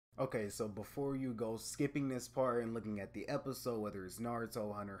Okay, so before you go skipping this part and looking at the episode, whether it's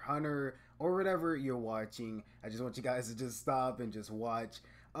Naruto, Hunter x Hunter, or whatever you're watching, I just want you guys to just stop and just watch,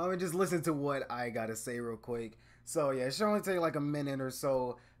 and just listen to what I gotta say real quick. So yeah, it should only take like a minute or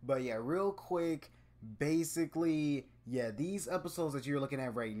so, but yeah, real quick. Basically, yeah, these episodes that you're looking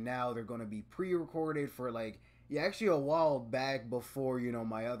at right now, they're gonna be pre-recorded for like yeah, actually a while back before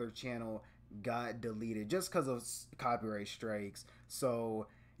my other channel got deleted just because of copyright strikes. So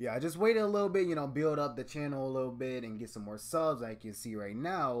yeah, I just waited a little bit, build up the channel a little bit and get some more subs. Like you can see right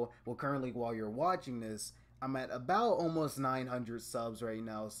now, well, currently while you're watching this, I'm at about almost 900 subs right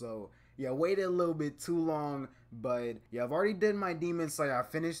now. So yeah, waited a little bit too long, but yeah, I've already did my Demon Slayer. I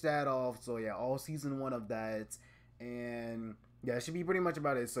finished that off. So yeah, all season 1 of that, and yeah, it should be pretty much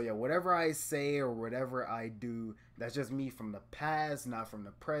about it. So yeah, whatever I say or whatever I do, that's just me from the past, not from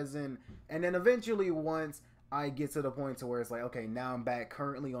the present. And then eventually, once I get to the point to where it's like, okay, now I'm back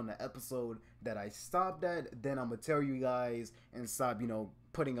currently on the episode that I stopped at, then I'm gonna tell you guys and stop,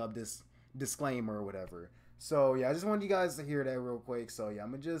 putting up this disclaimer or whatever. So yeah, I just wanted you guys to hear that real quick. So yeah,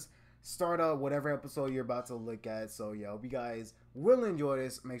 I'm gonna just start up whatever episode you're about to look at. So yeah, I hope you guys will enjoy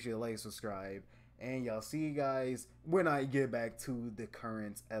this. Make sure you like, subscribe, and y'all see you guys when I get back to the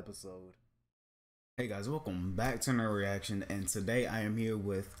current episode. Hey guys, welcome back to another reaction, and today I am here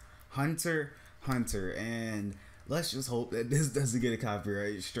with Hunter x Hunter, and let's just hope that this doesn't get a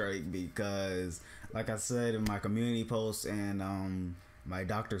copyright strike, because like I said in my community post and my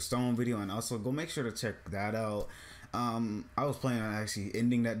Dr. Stone video, and also go make sure to check that out. I was planning on actually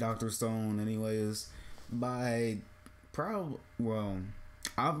ending that Dr. Stone anyways by well,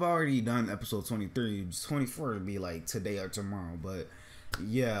 I've already done episode 23. 24 would be like today or tomorrow, but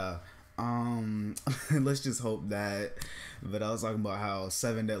yeah, let's just hope that. But I was talking about how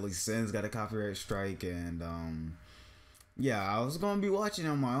Seven Deadly Sins got a copyright strike, and yeah, I was gonna be watching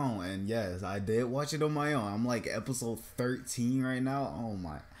on my own, and yes, I did watch it on my own. I'm like episode 13 right now. Oh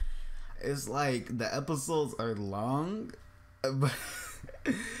my, it's like the episodes are long, but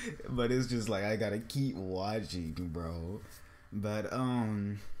but it's just like I gotta keep watching, bro. But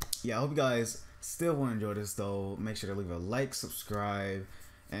yeah, I hope you guys still want to enjoy this though. Make sure to leave a like, subscribe,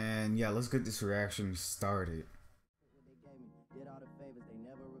 and yeah, let's get this reaction started.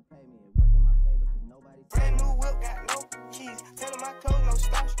 Brand new whip, got no keys. Tell my clothes, no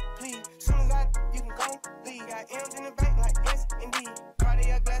starch, please. Soon as you can go leave. Got M's in the bank like S and D.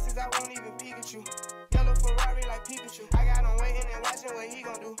 Cartier glasses, I won't even Pikachu. Yellow Ferrari like Pikachu. I got him waiting and watching what he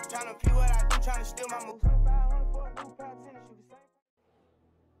gon' do. Tryna pee what I do, tryna steal my move.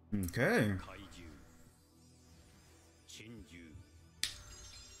 Okay.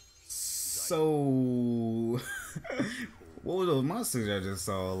 So, what were those monsters I just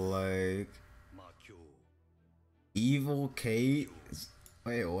saw? Like, Evil Kate?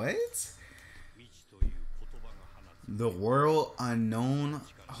 Wait, what? The world unknown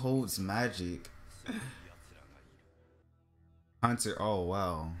holds magic. Hunter, oh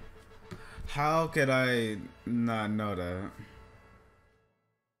wow. How could I not know that?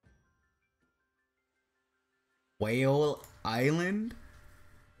 Whale Island?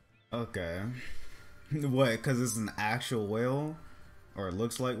 Okay. What, because it's an actual whale? Or it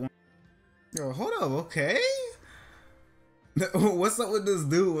looks like one? Yo, hold up, okay? What's up with this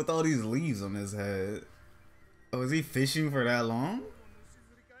dude with all these leaves on his head? Oh, is he fishing for that long?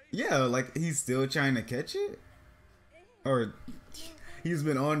 Yeah, like he's still trying to catch it? Or he's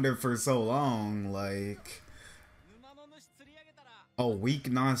been on there for so long, like a week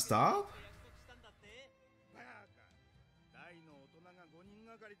non-stop?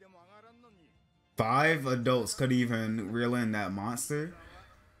 Five adults could even reel in that monster?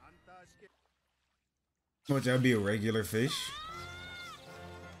 Which that'd be a regular fish.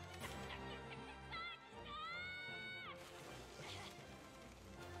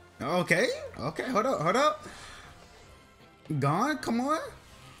 Okay, okay, hold up. Gone, come on.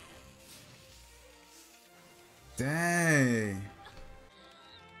 Dang.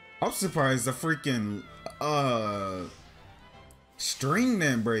 I'm surprised the freaking string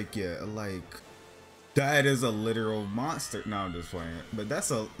didn't break yet. Like, that is a literal monster. No, I'm just playing. But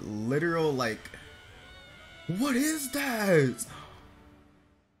that's a literal, like, what is that?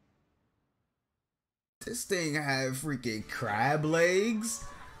 This thing had freaking crab legs?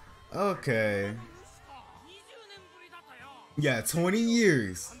 Okay. Yeah, 20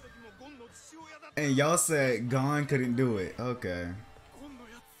 years. And y'all said Gon couldn't do it. Okay.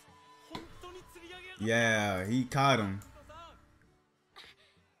 Yeah, he caught him.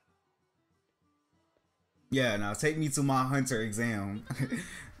 Yeah, now take me to my hunter exam.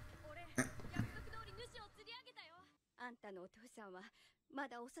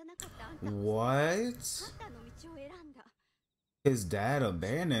 What? His dad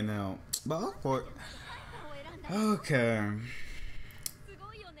abandoned him. But of course, okay.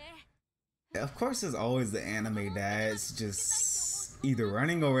 Of course, it's always the anime dads just either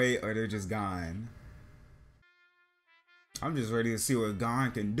running away or they're just gone. I'm just ready to see what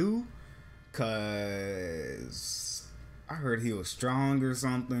Gon can do, cause I heard he was strong or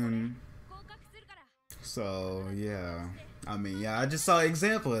something. So yeah, I mean, yeah, I just saw an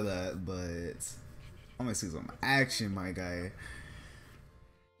example of that, but I'm gonna see some action, my guy.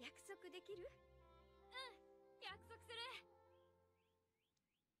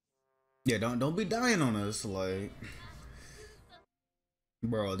 Yeah, don't be dying on us, like,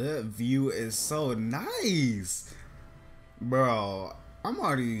 bro. That view is so nice, bro. I'm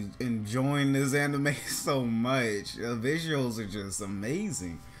already enjoying this anime so much. The visuals are just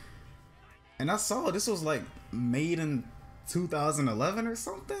amazing. And I saw this was like made in 2011 or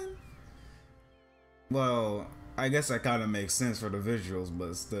something. Well, I guess that kind of makes sense for the visuals,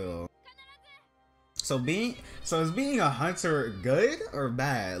 but still. So is being a hunter good or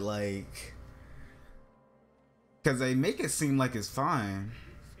bad? Like, cause they make it seem like it's fine.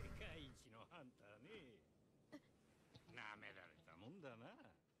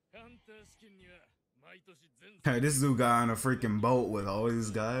 Hey, this dude got on a freaking boat with all these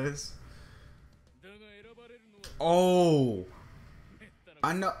guys. Oh,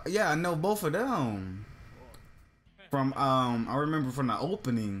 I know. Yeah, I know both of them. From I remember from the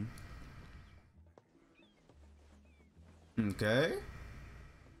opening. Okay.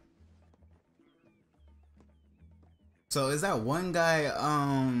 So is that one guy?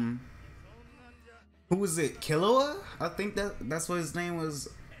 Who was it? Killua? I think that's what his name was.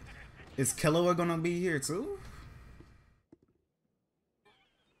 Is Killua gonna be here too?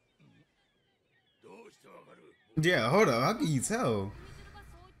 Yeah, hold on. How can you tell?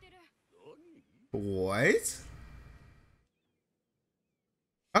 What?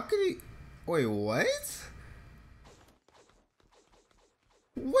 How could he? Wait, what?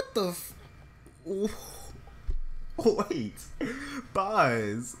 What the f? Wait.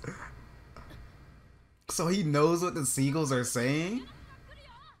 Pause. So he knows what the seagulls are saying?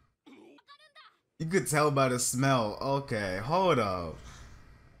 You could tell by the smell. Okay, hold up.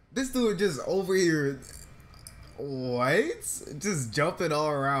 This dude just over here. What? Just jumping all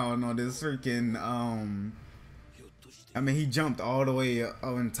around on this freaking I mean, he jumped all the way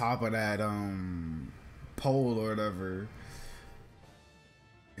on top of that pole or whatever.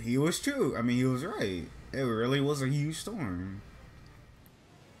 He was true. I mean, he was right. It really was a huge storm.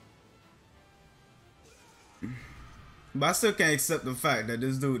 But I still can't accept the fact that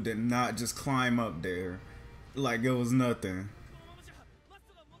this dude did not just climb up there like it was nothing.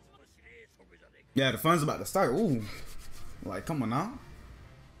 Yeah, the fun's about to start. Ooh. Like, come on now.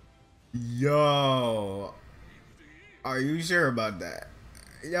 Yo. Are you sure about that?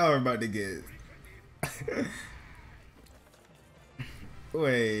 Y'all are about to get...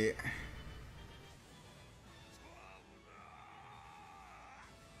 Wait.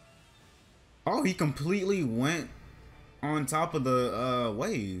 Oh, he completely went on top of the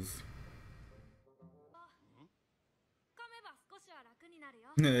wave.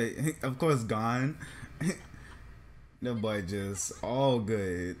 Of course, gone. That boy just all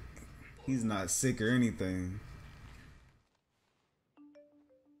good. He's not sick or anything.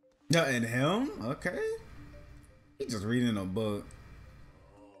 Yeah, and him? Okay. He just reading a book.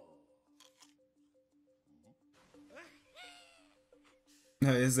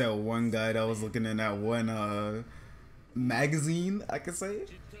 Is that one guy that was looking in that one magazine, I could say?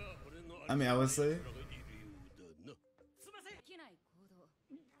 I mean, I would say.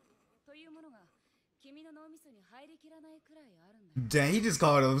 Dang, he just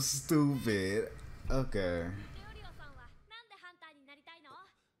called him stupid. Okay.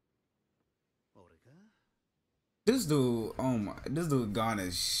 This dude, oh my, this dude gone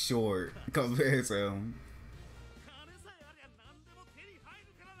is short compared to him.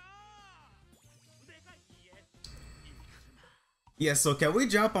 Yeah, so can we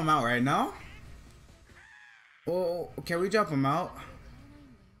drop him out right now? Well, can we drop him out?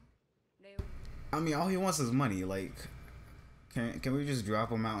 I mean, all he wants is money. Like, can we just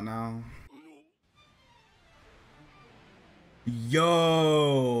drop him out now?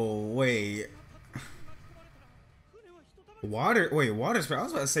 Yo, wait. Water spout. I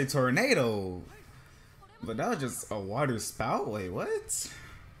was about to say tornado, but that was just a water spout. Wait, what?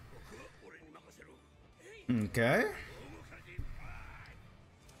 Okay.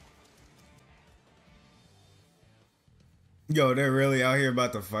 Yo, they're really out here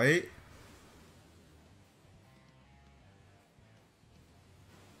about to fight?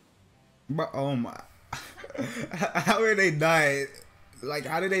 Bro, oh my. How are they not? Like,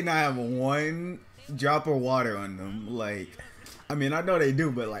 how did they not have one drop of water on them? Like, I mean, I know they do,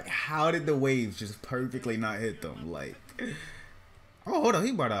 but like, how did the waves just perfectly not hit them? Like, oh, hold on,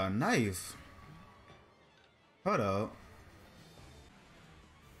 he brought out a knife. Hold up.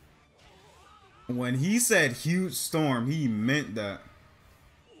 When he said huge storm, he meant that.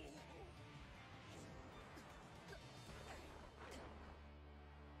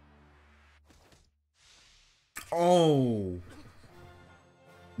 Oh,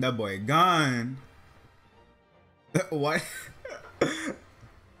 that boy gone. What?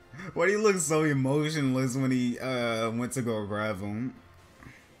 Why do he look so emotionless when he went to go grab him?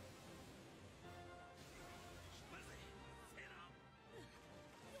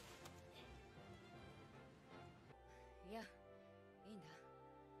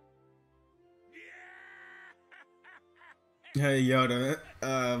 Hey, yo, the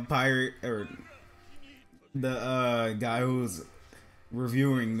pirate or the guy who's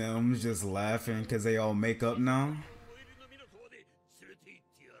reviewing them is just laughing because they all make up now.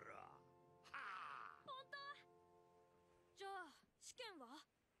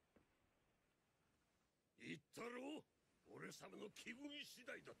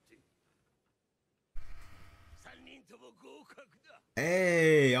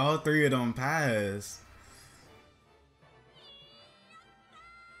 Hey, all three of them passed.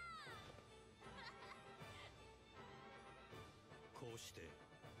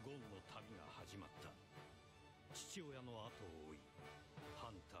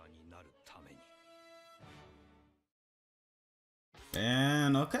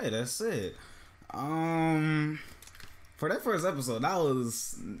 And okay, that's it. For that first episode, that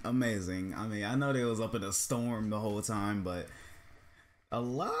was amazing. I mean, I know they was up in a storm the whole time, but a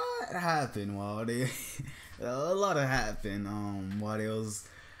lot happened while they while they was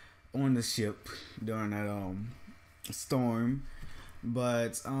on the ship during that storm.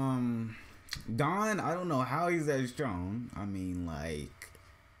 But Gon, I don't know how he's that strong. I mean, like,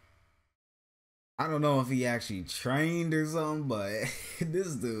 I don't know if he actually trained or something, but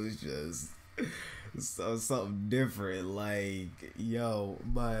this dude's just something different. Like, yo,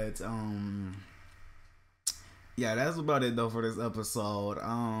 but yeah, that's about it though for this episode.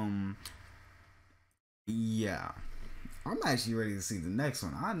 Yeah, I'm actually ready to see the next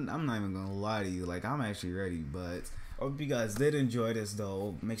one. I'm not even gonna lie to you, like, I'm actually ready. But I hope you guys did enjoy this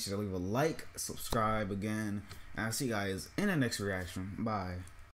though. Make sure to leave a like, subscribe again, and I'll see you guys in the next reaction. Bye.